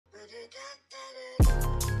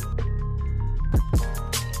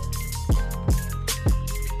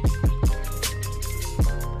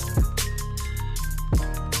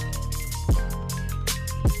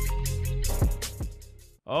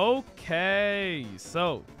Okay,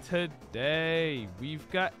 so today we've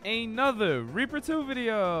got another Reaper 2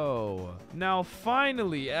 video. Now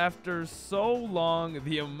finally, after so long,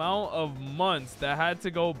 the amount of months that had to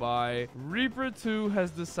go by, Reaper 2 has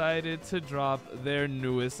decided to drop their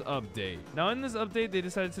newest update. Now in this update, they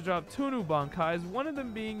decided to drop two new Bankais, one of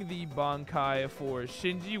them being the Bankai for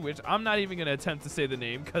Shinji, which I'm not even going to attempt to say the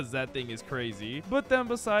name because that thing is crazy. But then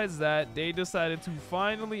besides that, they decided to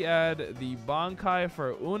finally add the Bankai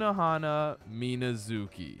for Unohana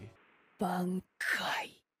Minazuki. Bankai.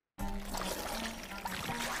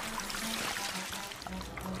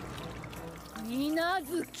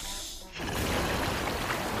 Minazuki.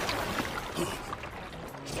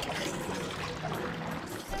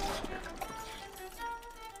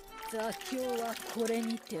 座興はこれ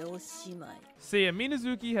にておしまい. So yeah,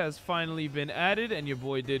 Minazuki has finally been added, and your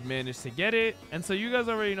boy did manage to get it. And so you guys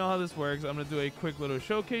already know how this works. I'm going to do a quick little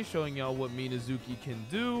showcase showing y'all what Minazuki can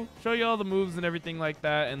do, show y'all the moves and everything like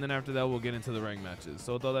that, and then after that, we'll get into the rank matches.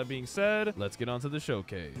 So with all that being said, let's get on to the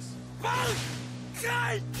showcase.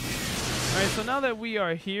 Alright, so now that we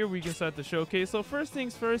are here, we can start the showcase. So first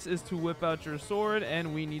things first is to whip out your sword,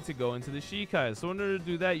 and we need to go into the Shikai. So in order to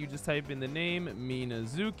do that, you just type in the name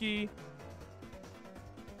Minazuki.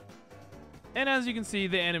 And as you can see,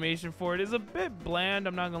 the animation for it is a bit bland,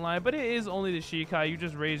 I'm not gonna lie, but it is only the Shikai. You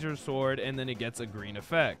just raise your sword and then it gets a green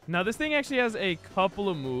effect. Now this thing actually has a couple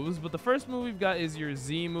of moves, but the first move we've got is your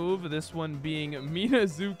Z move, this one being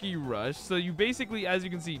Minazuki Rush. So you basically, as you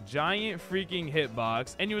can see, giant freaking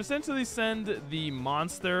hitbox, and you essentially send the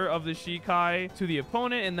monster of the Shikai to the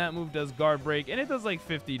opponent, and that move does guard break, and it does like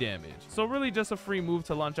 50 damage. So really just a free move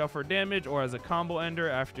to launch out for damage or as a combo ender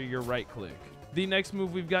after your right click. The next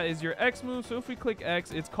move we've got is your X move. So if we click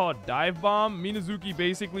X, it's called Dive Bomb. Minazuki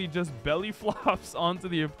basically just belly flops onto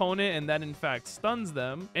the opponent, and that in fact stuns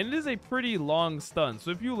them. And it is a pretty long stun. So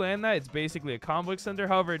if you land that, it's basically a combo extender.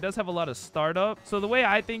 However, it does have a lot of startup. So the way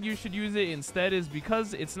I think you should use it instead is,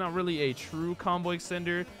 because it's not really a true combo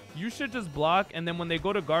extender, you should just block, and then when they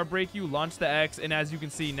go to guard break you, launch the X, and as you can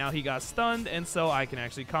see, now he got stunned, and so I can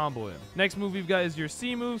actually combo him. Next move we've got is your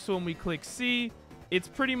C move. So when we click C, it's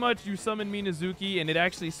pretty much you summon Minazuki, and it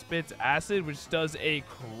actually spits acid, which does a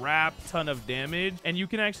crap ton of damage. And you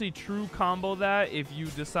can actually true combo that if you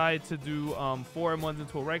decide to do 4 M1s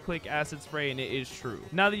into a right click acid spray, and it is true.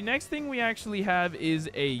 Now the next thing we actually have is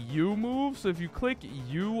a U move. So if you click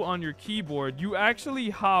U on your keyboard, you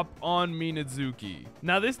actually hop on Minazuki.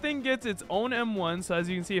 Now this thing gets its own M1. So as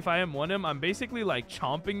you can see, if I M1 him, I'm basically like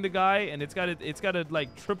chomping the guy, and it's got a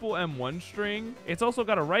like triple M1 string. It's also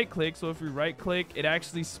got a right click. So if we right click, it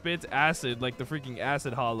actually spits acid, like the freaking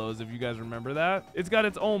acid hollows, if you guys remember that. It's got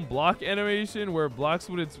its own block animation where it blocks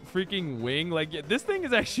with its freaking wing. Like, yeah, this thing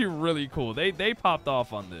is actually really cool. They popped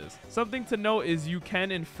off on this. Something to note is you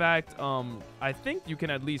can in fact I think you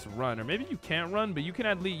can at least run, or maybe you can't run, but you can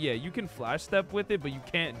at least, yeah, you can flash step with it, but you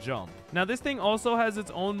can't jump. Now this thing also has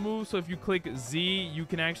its own move. So if you click Z, you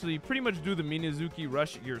can actually pretty much do the Minazuki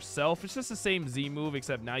Rush yourself. It's just the same Z move,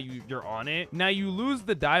 except now you're on it. Now you lose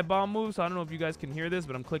the dive bomb move, so I don't know if you guys can hear this,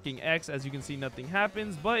 but I'm clicking X. As you can see, nothing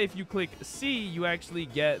happens. But if you click C, you actually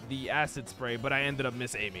get the acid spray, but I ended up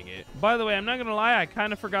misaiming it. By the way, I'm not gonna lie, I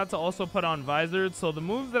kind of forgot to also put on Visored. So the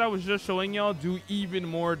moves that I was just showing y'all do even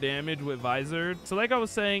more damage with Visored. So like I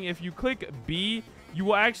was saying, if you click B, you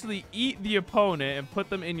will actually eat the opponent and put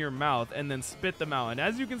them in your mouth and then spit them out. And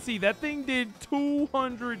as you can see, that thing did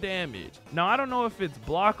 200 damage. Now, I don't know if it's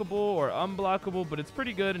blockable or unblockable, but it's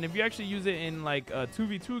pretty good. And if you actually use it in like a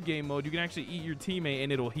 2v2 game mode, you can actually eat your teammate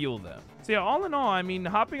and it'll heal them. So yeah, all in all, I mean,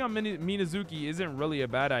 hopping on Minazuki isn't really a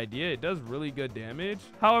bad idea. It does really good damage.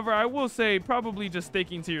 However, I will say probably just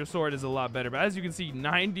sticking to your sword is a lot better. But as you can see,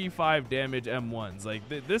 95 damage M1s. Like,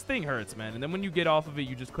 this thing hurts, man. And then when you get off of it,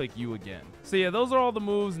 you just click U again. So yeah, those are all the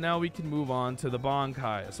moves. Now we can move on to the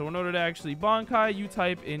Bankai. So in order to actually Bankai, you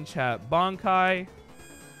type in chat Bankai.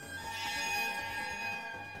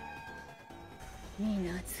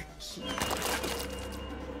 Minazuki.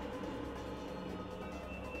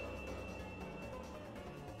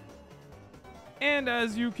 And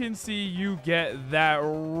as you can see, you get that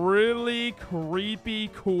really creepy,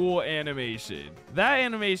 cool animation. That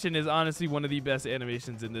animation is honestly one of the best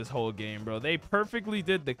animations in this whole game, bro. They perfectly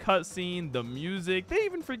did the cutscene, the music. They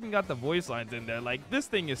even freaking got the voice lines in there. Like, this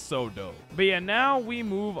thing is so dope. But yeah, now we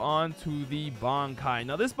move on to the Bankai.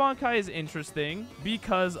 Now, this Bankai is interesting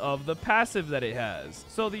because of the passive that it has.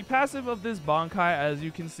 So the passive of this Bankai, as you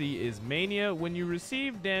can see, is Mania. When you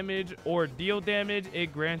receive damage or deal damage,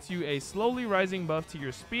 it grants you a slowly rising paralyzing buff to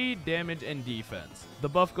your speed, damage, and defense. The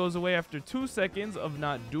buff goes away after 2 seconds of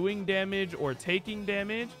not doing damage or taking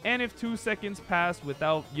damage, and if 2 seconds pass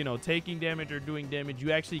without, taking damage or doing damage,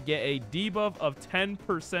 you actually get a debuff of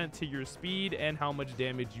 10% to your speed and how much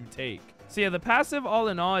damage you take. So yeah, the passive all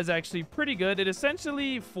in all is actually pretty good. It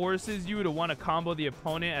essentially forces you to want to combo the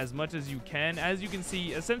opponent as much as you can. As you can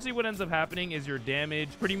see, essentially what ends up happening is your damage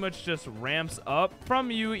pretty much just ramps up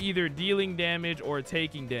from you either dealing damage or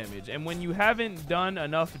taking damage. And when you haven't done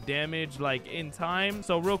enough damage like in time,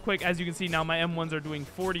 so real quick, as you can see now my M1s are doing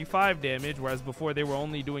 45 damage, whereas before they were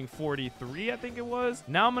only doing 43, I think it was.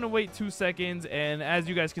 Now I'm going to wait 2 seconds, and as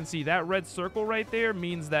you guys can see, that red circle right there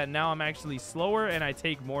means that now I'm actually slower and I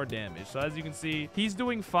take more damage. So as you can see, he's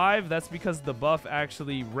doing 5. That's because the buff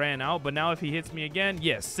actually ran out. But now if he hits me again,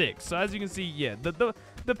 yeah, 6. So as you can see, yeah,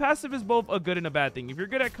 the passive is both a good and a bad thing. If you're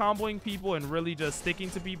good at comboing people and really just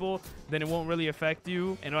sticking to people, then it won't really affect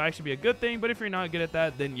you, and it'll actually be a good thing. But if you're not good at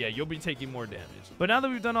that, then yeah, you'll be taking more damage. But now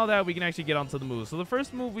that we've done all that, we can actually get onto the moves. So the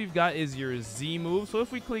first move we've got is your Z move. So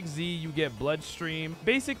if we click Z, you get Bloodstream,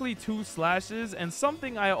 basically 2 slashes, and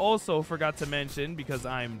something I also forgot to mention because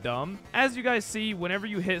I'm dumb. As you guys see, whenever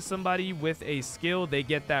you hit somebody with a skill, they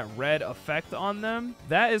get that red effect on them.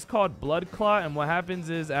 That is called Blood Clot, and what happens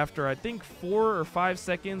is after I think 4 or 5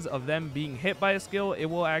 seconds of them being hit by a skill, it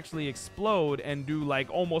will actually explode and do like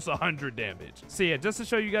almost 100 damage. So yeah, just to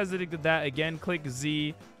show you guys that it did that, again, click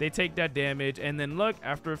Z, they take that damage, and then look,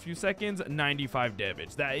 after a few seconds, 95 damage.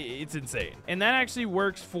 It's insane. And that actually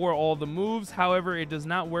works for all the moves. However, it does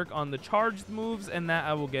not work on the charged moves, and that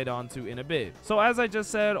I will get onto in a bit. So as I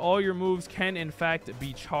just said, all your moves can in fact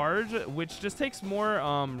be charged, which just takes more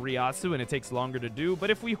Ryatsu and it takes longer to do. But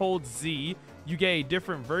if we hold Z, you get a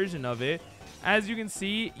different version of it. As you can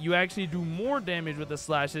see, you actually do more damage with the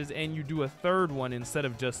slashes, and you do a third one instead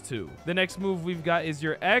of just 2. The next move we've got is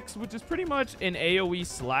your X, which is pretty much an AoE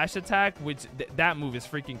slash attack, which that move is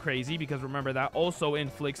freaking crazy because remember that also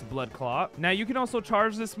inflicts Blood Clot. Now you can also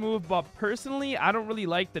charge this move, but personally I don't really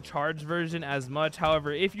like the charged version as much.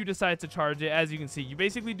 However, if you decide to charge it, as you can see, you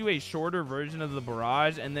basically do a shorter version of the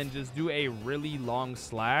barrage and then just do a really long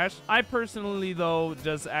slash. I personally though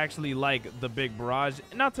just actually like the big barrage,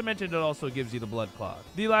 not to mention it also gives you the Blood Clot.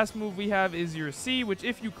 The last move we have is your C, which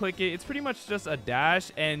if you click it, it's pretty much just a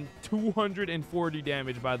dash and 240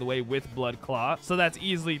 damage, by the way, with Blood Clot. So that's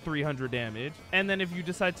easily 300 damage. And then if you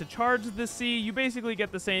decide to charge the C, you basically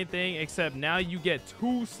get the same thing, except now you get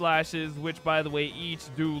 2 slashes, which by the way,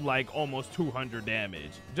 each do like almost 200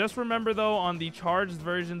 damage. Just remember though, on the charged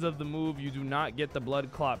versions of the move, you do not get the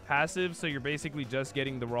Blood Clot passive, so you're basically just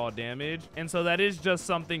getting the raw damage. And so that is just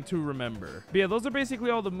something to remember. But yeah, those are basically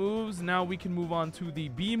all the moves. Now we can move on to the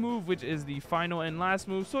B move, which is the final and last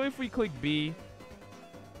move. So if we click B,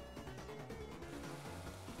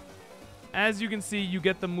 as you can see, you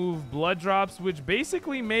get the move Blood Drops, which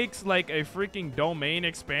basically makes like a freaking domain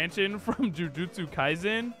expansion from Jujutsu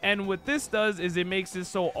Kaisen. And what this does is it makes it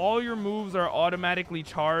so all your moves are automatically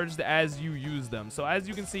charged as you use them. So as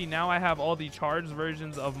you can see, now I have all the charged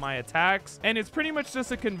versions of my attacks, and it's pretty much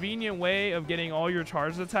just a convenient way of getting all your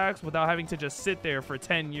charged attacks without having to just sit there for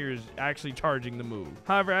 10 years actually charging the move.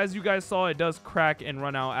 However, as you guys saw, it does crack and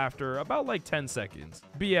run out after about like 10 seconds.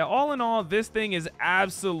 But yeah, all in all, this thing is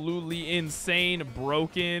absolutely insane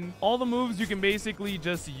broken. All the moves you can basically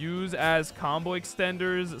just use as combo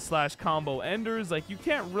extenders slash combo enders. Like, you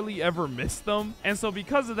can't really ever miss them, and so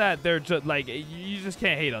because of that, they're just like, you just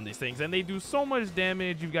can't hate on these things, and they do so much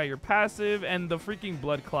damage. You've got your passive, and the freaking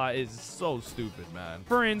Blood Clot is so stupid, man.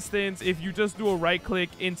 For instance, if you just do a right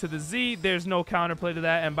click into the Z, there's no counterplay to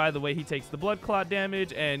that, and by the way, he takes the Blood Clot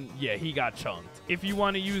damage, and yeah, he got chunked. If you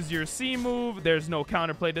want to use your C move, there's no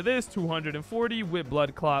counterplay to this, 240 with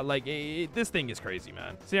Blood Clot. Like, this thing is crazy,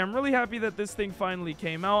 man. See, I'm really happy that this thing finally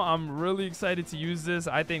came out. I'm really excited to use this.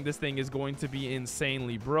 I think this thing is going to be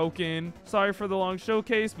insanely broken. Sorry for the long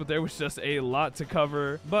showcase, but there was just a lot to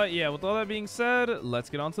cover. But yeah, with all that being said, let's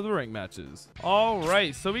get on to the rank matches. All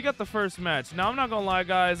right, so we got the first match. Now, I'm not gonna lie,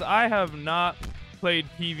 guys, I have not played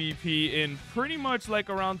PvP in pretty much like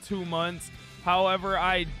around 2 months. However,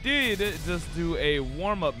 I did just do a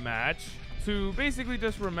warm-up match to basically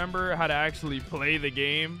just remember how to actually play the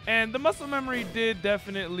game, and the muscle memory did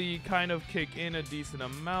definitely kind of kick in a decent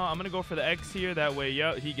amount. I'm gonna go for the X here, that way,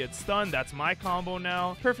 yeah, he gets stunned. That's my combo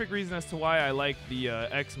now. Perfect reason as to why I like the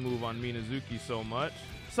X move on Minazuki so much.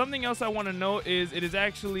 Something else I want to note is it is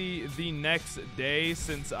actually the next day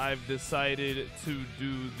since I've decided to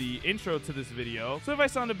do the intro to this video. So if I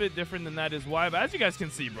sound a bit different, then that is why. But as you guys can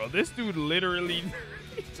see, bro, this dude literally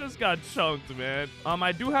He just got chunked, man.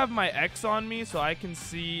 I do have my X on me, so I can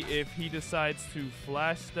see if he decides to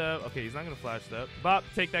flash step. Okay, he's not gonna flash step. Bop,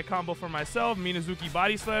 take that combo for myself. Minazuki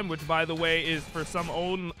body slam, which by the way is for some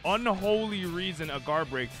unholy reason a guard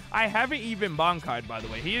break. I haven't even Bankai'd, by the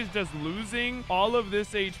way. He is just losing all of this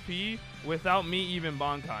HP without me even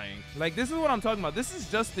Bankaiing. Like, this is what I'm talking about. This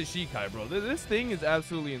is just the Shikai, bro. This thing is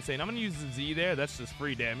absolutely insane. I'm gonna use the Z there. That's just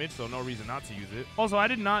free damage, so no reason not to use it. Also, I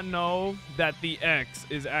did not know that the X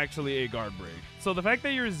is actually a guard break. So the fact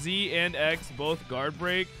that your Z and X both guard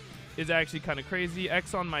break is actually kind of crazy.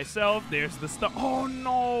 X on myself. There's the stun. Oh,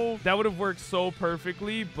 no. That would have worked so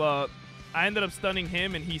perfectly, but I ended up stunning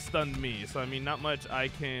him, and he stunned me. So, I mean, not much I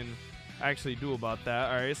can actually do about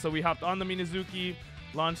that. All right, so we hopped on the Minazuki.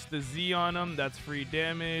 Launch the Z on him. That's free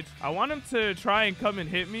damage. I want him to try and come and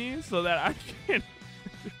hit me so that I can...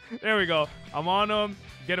 There we go. I'm on him.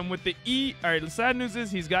 Get him with the E. All right, the sad news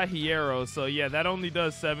is he's got Hierro. So, yeah, that only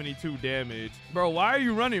does 72 damage. Bro, why are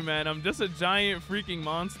you running, man? I'm just a giant freaking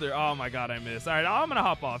monster. Oh, my God, I missed. All right, I'm going to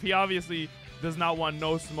hop off. He obviously does not want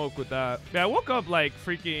no smoke with that. Yeah, I woke up like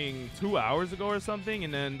freaking 2 hours ago or something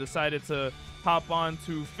and then decided to hop on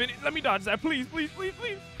to finish. Let me dodge that, please, please, please,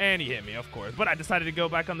 please. And he hit me, of course. But I decided to go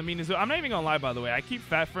back on the Minazuki. I'm not even gonna lie, by the way. I keep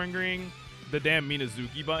fat fingering the damn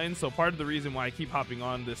Minazuki button. So part of the reason why I keep hopping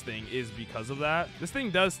on this thing is because of that. This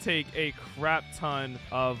thing does take a crap ton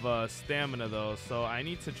of stamina, though. So I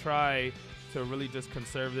need to try to really just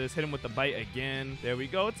conserve this. Hit him with the bite again. There we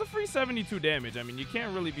go. It's a free 72 damage. I mean, you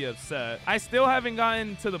can't really be upset. I still haven't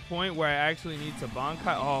gotten to the point where I actually need to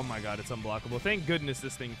Bankai. Oh my God, it's unblockable. Thank goodness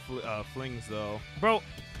this thing flings though. Bro,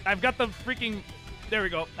 I've got the freaking... There we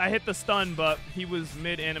go. I hit the stun, but he was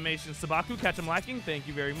mid-animation. Sabaku, catch him lacking. Thank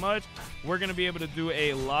you very much. We're going to be able to do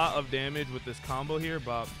a lot of damage with this combo here.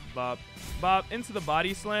 Bop, bop, bop. Into the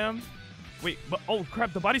body slam. Wait, but oh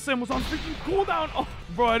crap, the body slam was on freaking cooldown. Oh,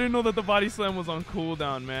 bro, I didn't know that the body slam was on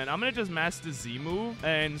cooldown, man. I'm gonna just master the Z move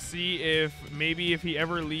and see if maybe if he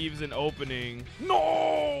ever leaves an opening.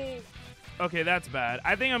 No! Okay, that's bad.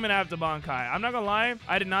 I think I'm gonna have to Bankai. I'm not gonna lie,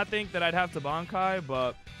 I did not think that I'd have to Bankai,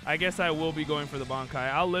 but I guess I will be going for the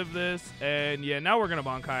Bankai. I'll live this, and yeah, now we're gonna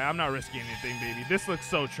Bankai. I'm not risking anything, baby. This looks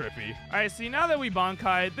so trippy. All right, see, now that we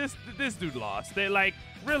Bankai, this dude lost. They like,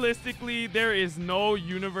 realistically, there is no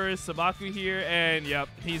universe Sabaku here, and yep,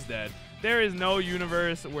 he's dead. There is no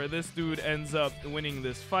universe where this dude ends up winning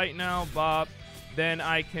this fight now. Bop. Then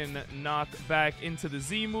I can knock back into the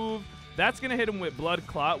Z move. That's going to hit him with Blood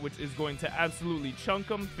Clot, which is going to absolutely chunk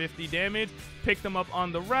him. 50 damage. Pick them up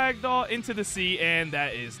on the Ragdoll into the C, and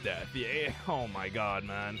that is death. Yeah. Oh my God,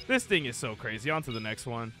 man. This thing is so crazy. On to the next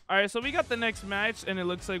one. All right, so we got the next match, and it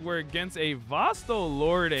looks like we're against a Vasto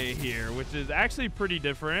Lorde here, which is actually pretty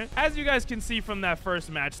different. As you guys can see from that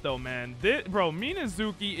first match, though, man, bro,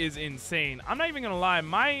 Minazuki is insane. I'm not even going to lie.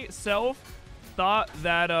 Myself thought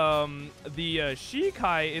that the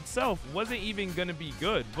Shikai itself wasn't even gonna be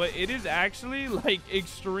good, but it is actually like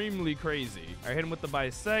extremely crazy. I hit him with the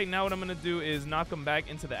bisect. Now what I'm gonna do is knock him back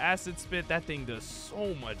into the acid spit. That thing does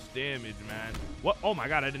so much damage, man. What? Oh my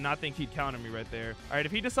God, I did not think he'd counter me right there. All right,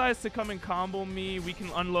 if he decides to come and combo me, we can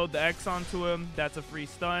unload the X onto him. That's a free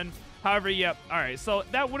stun. However, yep. All right, so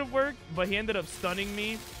that would have worked, but he ended up stunning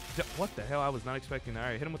me. What the hell? I was not expecting that. All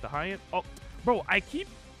right, hit him with the high end. Oh, bro, I keep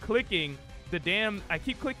clicking I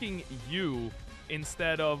keep clicking U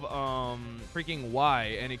instead of freaking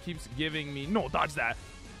Y, and it keeps giving me no, dodge that.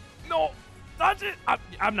 No, dodge it.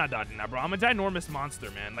 I'm not dodging that, bro. I'm a ginormous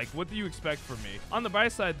monster, man. Like, what do you expect from me? On the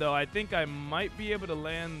bright side, though, I think I might be able to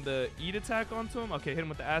land the Eat attack onto him. Okay, hit him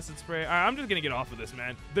with the acid spray. All right, I'm just gonna get off of this,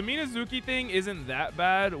 man. The Minazuki thing isn't that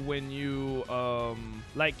bad when you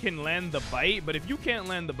like can land the bite, but if you can't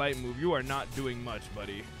land the bite move, you are not doing much,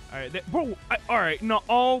 buddy. All right, bro. All right,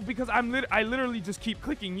 no, because I literally just keep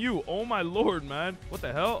clicking you. Oh my Lord, man. What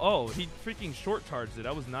the hell? Oh, he freaking short charged it.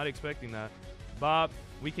 I was not expecting that. Bob,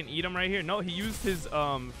 we can eat him right here. No, he used his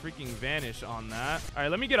freaking vanish on that. All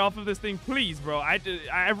right, let me get off of this thing, please, bro. I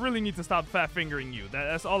really need to stop fat fingering you.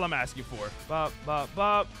 That's all I'm asking for. Bop, bop,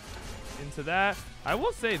 bop. Into that. I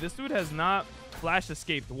will say this dude has not flash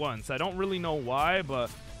escaped once. I don't really know why,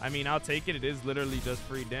 but I mean, I'll take it. It is literally just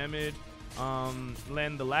free damage.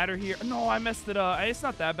 Land the ladder here. No, I messed it up. It's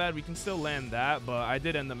not that bad. We can still land that, but I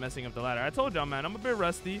did end up messing up the ladder. I told y'all, man, I'm a bit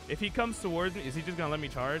rusty. If he comes towards me, is he just gonna let me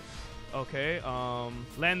charge? Okay,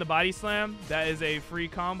 land the body slam. That is a free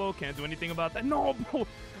combo. Can't do anything about that. No, bro,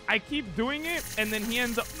 I keep doing it, and then he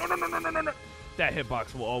ends up, no. that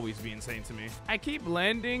hitbox will always be insane to me. I keep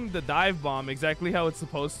landing the dive bomb exactly how it's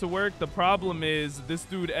supposed to work. The problem is this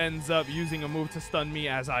dude ends up using a move to stun me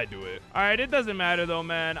as I do it. All right, it doesn't matter though,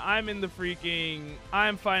 man. I'm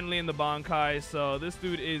finally in the Bankai, so this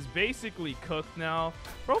dude is basically cooked now.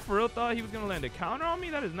 Bro, for real thought he was gonna land a counter on me?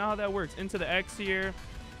 That is not how that works. Into the X here.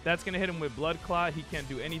 That's going to hit him with Blood Clot. He can't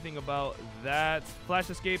do anything about that. Flash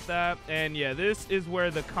escape that. And yeah, this is where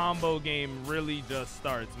the combo game really just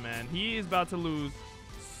starts, man. He is about to lose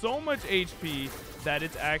so much HP that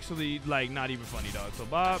it's actually, like, not even funny, dog. So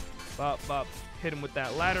bop, bop, bop. Hit him with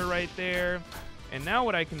that ladder right there. And now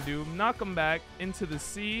what I can do, knock him back into the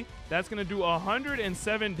C. That's going to do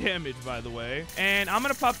 107 damage, by the way. And I'm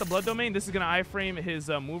going to pop the Blood Domain. This is going to iframe his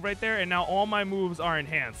move right there. And now all my moves are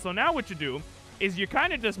enhanced. So now what you do is you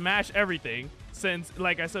kind of just mash everything, since,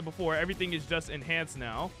 like I said before, everything is just enhanced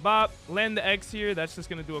now. Bop, land the X here. That's just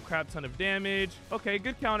gonna do a crap ton of damage. Okay,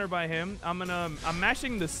 good counter by him. I'm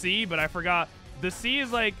mashing the C, but I forgot. The C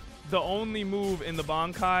is like the only move in the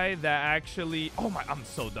Bankai that actually, oh my, I'm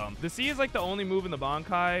so dumb. The C is like the only move in the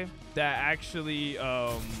Bankai that actually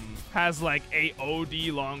has like a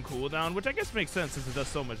OD long cooldown, which I guess makes sense since it does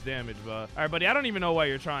so much damage. But all right, buddy, I don't even know why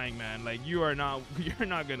you're trying, man. Like, you're not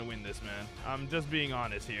gonna win this, man. I'm just being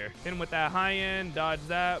honest here. Hit him with that high end, dodge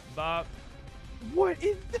that, bop. What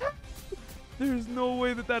is that? There's no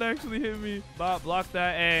way that actually hit me. Bop, block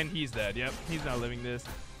that, and he's dead. Yep, he's not living this.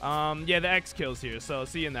 Yeah, the X kills here, so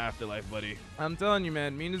see you in the afterlife, buddy. I'm telling you,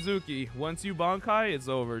 man, Minazuki, once you Bankai, it's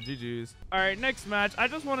over. GG's. All right, next match. I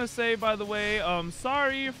just want to say, by the way,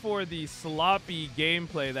 sorry for the sloppy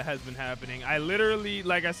gameplay that has been happening. I literally,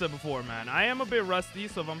 like I said before, man, I am a bit rusty,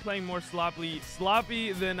 so if I'm playing more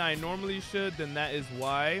sloppy than I normally should, then that is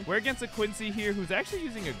why. We're against a Quincy here who's actually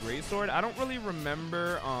using a greatsword. I don't really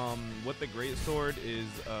remember what the greatsword is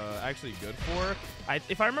actually good for.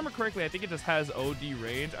 If I remember correctly, I think it just has OD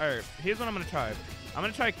range. All right, here's what I'm gonna try. I'm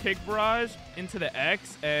gonna try kick barrage into the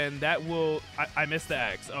X, and that will, I missed the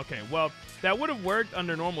X. Okay, well, that would have worked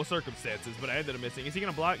under normal circumstances, but I ended up missing. Is he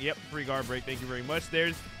gonna block? Yep, free guard break. Thank you very much.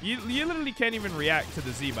 You literally can't even react to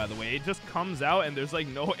the Z, by the way. It just comes out and there's like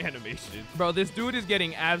no animation. Bro, this dude is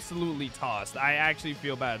getting absolutely tossed. I actually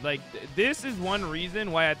feel bad. Like, this is one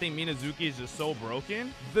reason why I think Minazuki is just so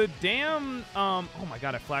broken. The damn, oh my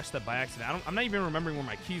God, I flashed that by accident. I'm not even remembering where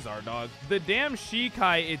my keys are, dog. The damn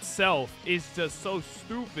Shikai itself is just so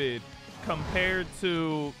stupid compared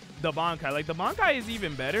to the Bankai. Like, the Bankai is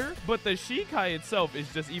even better, but the Shikai itself is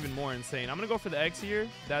just even more insane. I'm gonna go for the X here.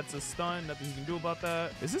 That's a stun. Nothing you can do about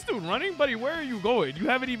that. Is this dude running? Buddy, where are you going? You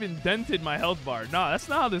haven't even dented my health bar. Nah, that's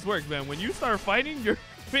not how this works, man. When you start fighting, you're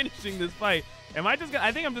finishing this fight. I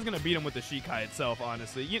think I'm just gonna beat him with the Shikai itself,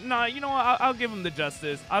 honestly. You know what? I'll give him the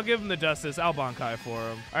justice. I'll Bankai for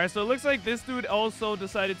him. All right, so it looks like this dude also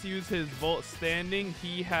decided to use his Volt standing.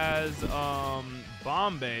 He has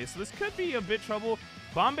Bombay, so this could be a bit trouble.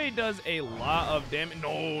 Bombay does a lot of damage.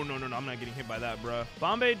 No, I'm not getting hit by that, bro.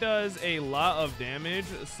 Bombay does a lot of damage,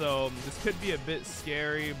 so this could be a bit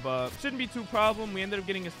scary, but shouldn't be too problem. We ended up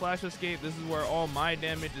getting his flash escape. This is where all my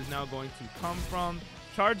damage is now going to come from.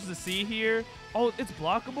 Charge the C here. Oh, it's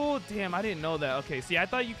blockable? Damn, I didn't know that. Okay, see, I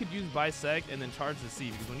thought you could use bisect and then charge the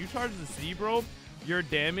C, because when you charge the C, bro, your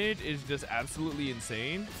damage is just absolutely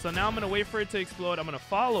insane. So now I'm gonna wait for it to explode. I'm gonna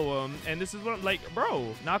follow him, and this is what I'm like,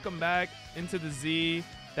 bro, knock him back into the Z.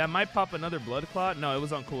 That might pop another blood clot. No, it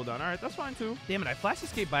was on cooldown. All right, that's fine too. Damn it, I flash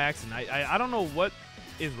escaped by accident. I don't know what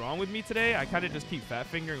is wrong with me today. I kind of just keep fat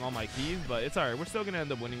fingering all my keys, but it's all right. We're still gonna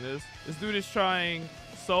end up winning this. This dude is trying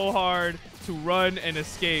so hard to run and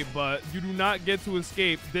escape, but you do not get to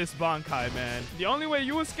escape this Bankai, man. The only way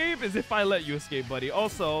you escape is if I let you escape, buddy.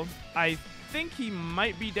 Also, I think he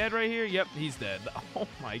might be dead right here. Yep, he's dead. Oh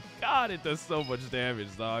my God, it does so much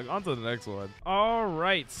damage, dog. On to the next one. All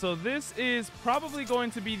right, so this is probably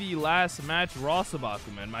going to be the last match. Raw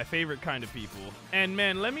Sabaku, man, my favorite kind of people. And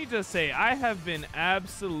man, let me just say, I have been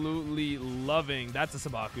absolutely loving, that's a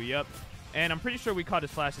Sabaku, yep. And I'm pretty sure we caught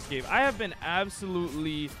his flash escape. I have been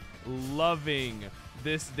absolutely loving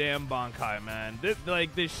this damn Bankai, man.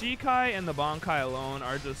 Like, the Shikai and the Bankai alone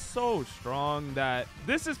are just so strong that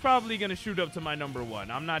this is probably going to shoot up to my #1.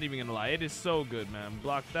 I'm not even going to lie. It is so good, man.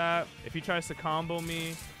 Block that. If he tries to combo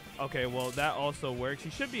me, Okay, well, that also works.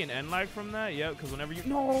 He should be an end lag from that. Yep, because whenever you...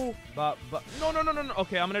 No! But... No.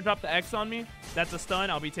 Okay, I'm going to drop the X on me. That's a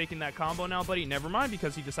stun. I'll be taking that combo now, buddy. Never mind,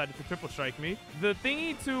 because he decided to triple strike me. The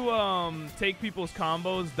thingy to take people's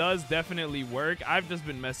combos does definitely work. I've just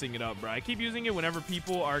been messing it up, bro. I keep using it whenever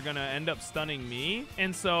people are going to end up stunning me.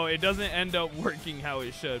 And so it doesn't end up working how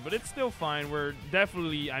it should. But it's still fine. We're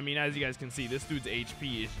definitely... I mean, as you guys can see, this dude's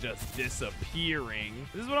HP is just disappearing.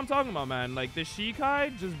 This is what I'm talking about, man. Like, the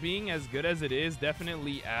Shikai just being as good as it is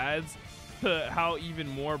definitely adds to how even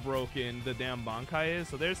more broken the damn Bankai is.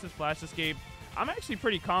 So there's his flash escape. I'm actually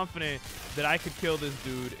pretty confident that I could kill this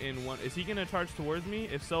dude in one. Is he going to charge towards me?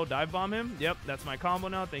 If so, dive bomb him. Yep, that's my combo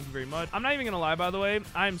now. Thank you very much. I'm not even going to lie, by the way.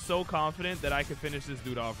 I'm so confident that I could finish this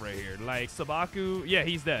dude off right here. Like, Sabaku, yeah,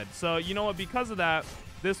 he's dead. So, you know what? Because of that,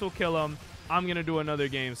 this will kill him. I'm going to do another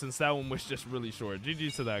game since that one was just really short.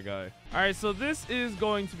 GG's to that guy. All right, so this is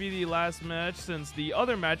going to be the last match since the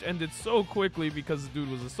other match ended so quickly because the dude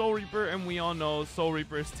was a Soul Reaper, and we all know Soul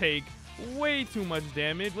Reapers take way too much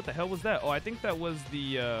damage. What the hell was that? Oh, I think that was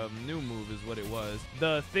the new move is what it was.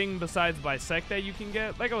 The thing besides Bisect that you can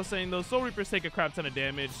get. Like I was saying, those Soul Reapers take a crap ton of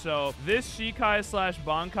damage. So this Shikai slash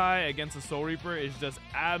Bankai against a Soul Reaper is just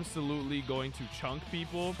absolutely going to chunk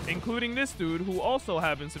people, including this dude who also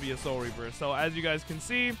happens to be a Soul Reaper. So as you guys can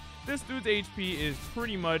see, this dude's HP is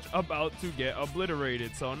pretty much about to get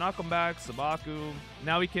obliterated. So knock him back, Sabaku.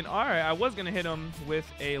 Now we can, all right, I was going to hit him with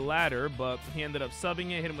a ladder, but he ended up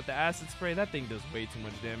subbing it, hit him with the acid spray. That thing does way too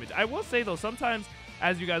much damage. I will say, though, sometimes,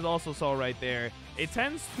 as you guys also saw right there, it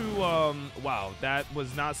tends to, wow, that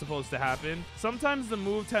was not supposed to happen. Sometimes the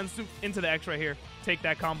move tends to, into the X right here. Take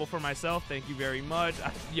that combo for myself. Thank you very much.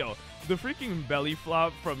 Yo, the freaking belly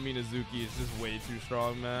flop from Minazuki is just way too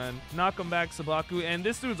strong, man. Knock him back, Sabaku. And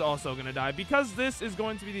this dude's also going to die. Because this is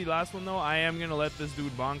going to be the last one, though, I am going to let this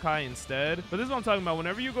dude Bankai instead. But this is what I'm talking about.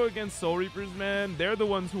 Whenever you go against Soul Reapers, man, they're the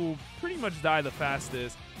ones who pretty much die the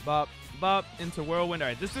fastest. Bop, bop, into Whirlwind. All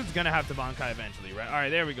right, this dude's going to have to Bankai eventually, right? All right,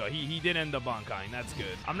 there we go. He did end up Bankaiing. That's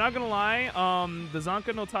good. I'm not going to lie. The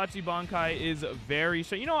Zanka no Tachi Bankai is very...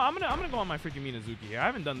 You know, I'm gonna go on my freaking Minazuki here. I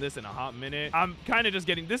haven't done this in a hot minute. I'm kind of just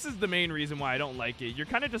getting... This is the main reason why I don't like it. You're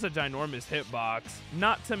kind of just a ginormous hitbox.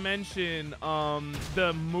 Not to mention,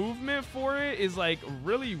 the movement for it is, like,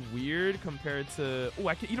 really weird compared to... Oh,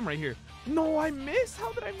 I can eat him right here. No, I missed.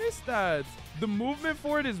 How did I miss that? The movement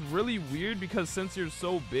for it is really weird because since you're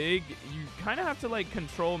so big, you kind of have to like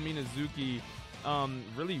control Minazuki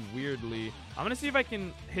really weirdly. I'm gonna see if I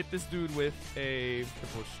can hit this dude with a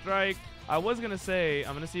triple strike. I was gonna say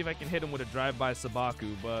I'm gonna see if I can hit him with a drive-by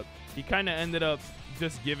Sabaku, but he kind of ended up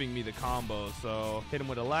just giving me the combo. So hit him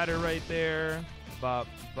with a ladder right there. Bop,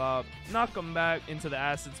 bop. Knock him back into the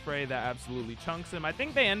acid spray. That absolutely chunks him. I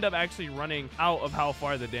think they end up actually running out of how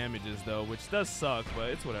far the damage is, though, which does suck,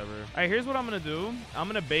 but it's whatever. All right, here's what I'm going to do. I'm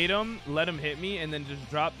going to bait him, let him hit me, and then just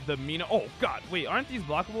drop the Mina. Oh, God. Wait, aren't these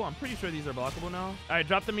blockable? I'm pretty sure these are blockable now. All right,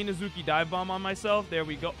 drop the Minazuki dive bomb on myself. There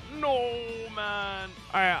we go. No, man.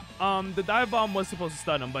 All right, the dive bomb was supposed to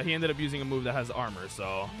stun him, but he ended up using a move that has armor,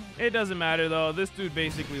 so it doesn't matter, though. This dude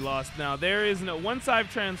basically lost now. There is no... Once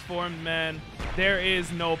I've transformed, man, there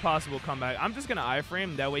is no possible comeback. I'm just gonna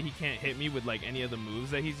iframe. That way he can't hit me with like any of the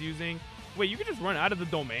moves that he's using. Wait, you can just run out of the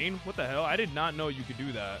domain? What the hell? I did not know you could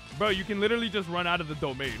do that. Bro, you can literally just run out of the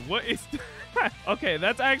domain. What is... Okay,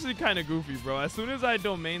 that's actually kind of goofy, bro. As soon as I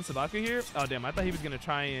domain Sabaku here... Oh, damn. I thought he was going to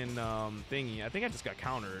try and thingy. I think I just got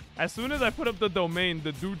countered. As soon as I put up the domain,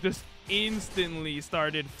 the dude just instantly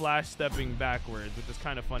started flash stepping backwards, which is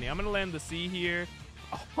kind of funny. I'm going to land the C here.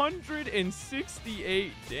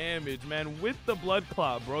 168 damage, man, with the blood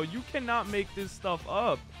clot, bro. You cannot make this stuff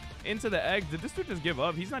up. Into the egg. Did this dude just give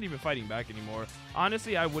up? He's not even fighting back anymore.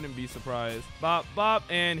 Honestly, I wouldn't be surprised. Bop, bop,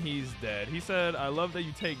 and he's dead. He said, I love that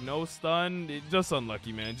you take no stun. Just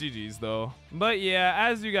unlucky, man. GG's, though. But yeah,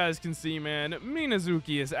 as you guys can see, man,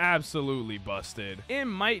 Minazuki is absolutely busted. It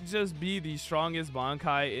might just be the strongest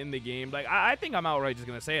Bankai in the game. Like, I think I'm outright just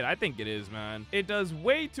gonna say it. I think it is, man. It does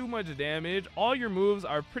way too much damage. All your moves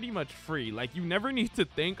are pretty much free. Like, you never need to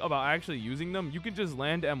think about actually using them. You can just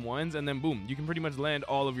land M1s, and then boom, you can pretty much land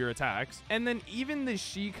all of your attacks. And then even the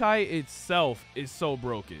Shikai itself is so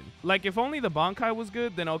broken. Like, if only the Bankai was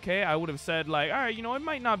good, then okay, I would have said like, all right, you know, it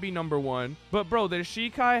might not be #1, but bro, the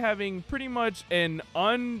Shikai having pretty much an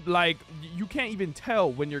like, you can't even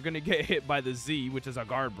tell when you're gonna get hit by the Z, which is a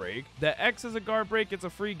guard break. The X is a guard break. It's a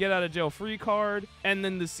free get out of jail free card, and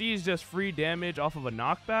then the C is just free damage off of a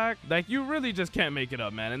knockback. Like, you really just can't make it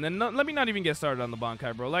up, man. And then let me not even get started on the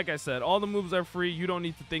Bankai, bro. Like I said, all the moves are free. You don't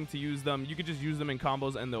need to think to use them. You could just use them in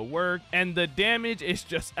combos and they'll the work, and the damage is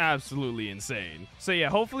just absolutely insane. So yeah,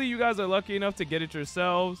 hopefully you guys are lucky enough to get it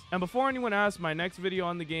yourselves. And before anyone asks, my next video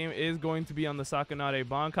on the game is going to be on the Sakande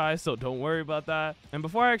Bankai, so don't worry about that. And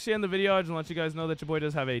before I actually end the video, I just want you guys to know that your boy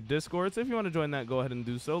does have a Discord, so if you want to join that, go ahead and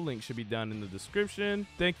do so. Link should be down in the description.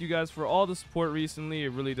 Thank you guys for all the support recently.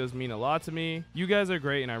 It really does mean a lot to me. You guys are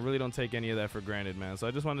great, and I really don't take any of that for granted, man. So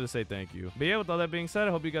I just wanted to say thank you. But yeah, with all that being said,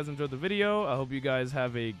 I hope you guys enjoyed the video. I hope you guys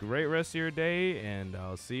have a great rest of your day, and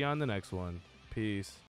I'll see you on the next one. Peace.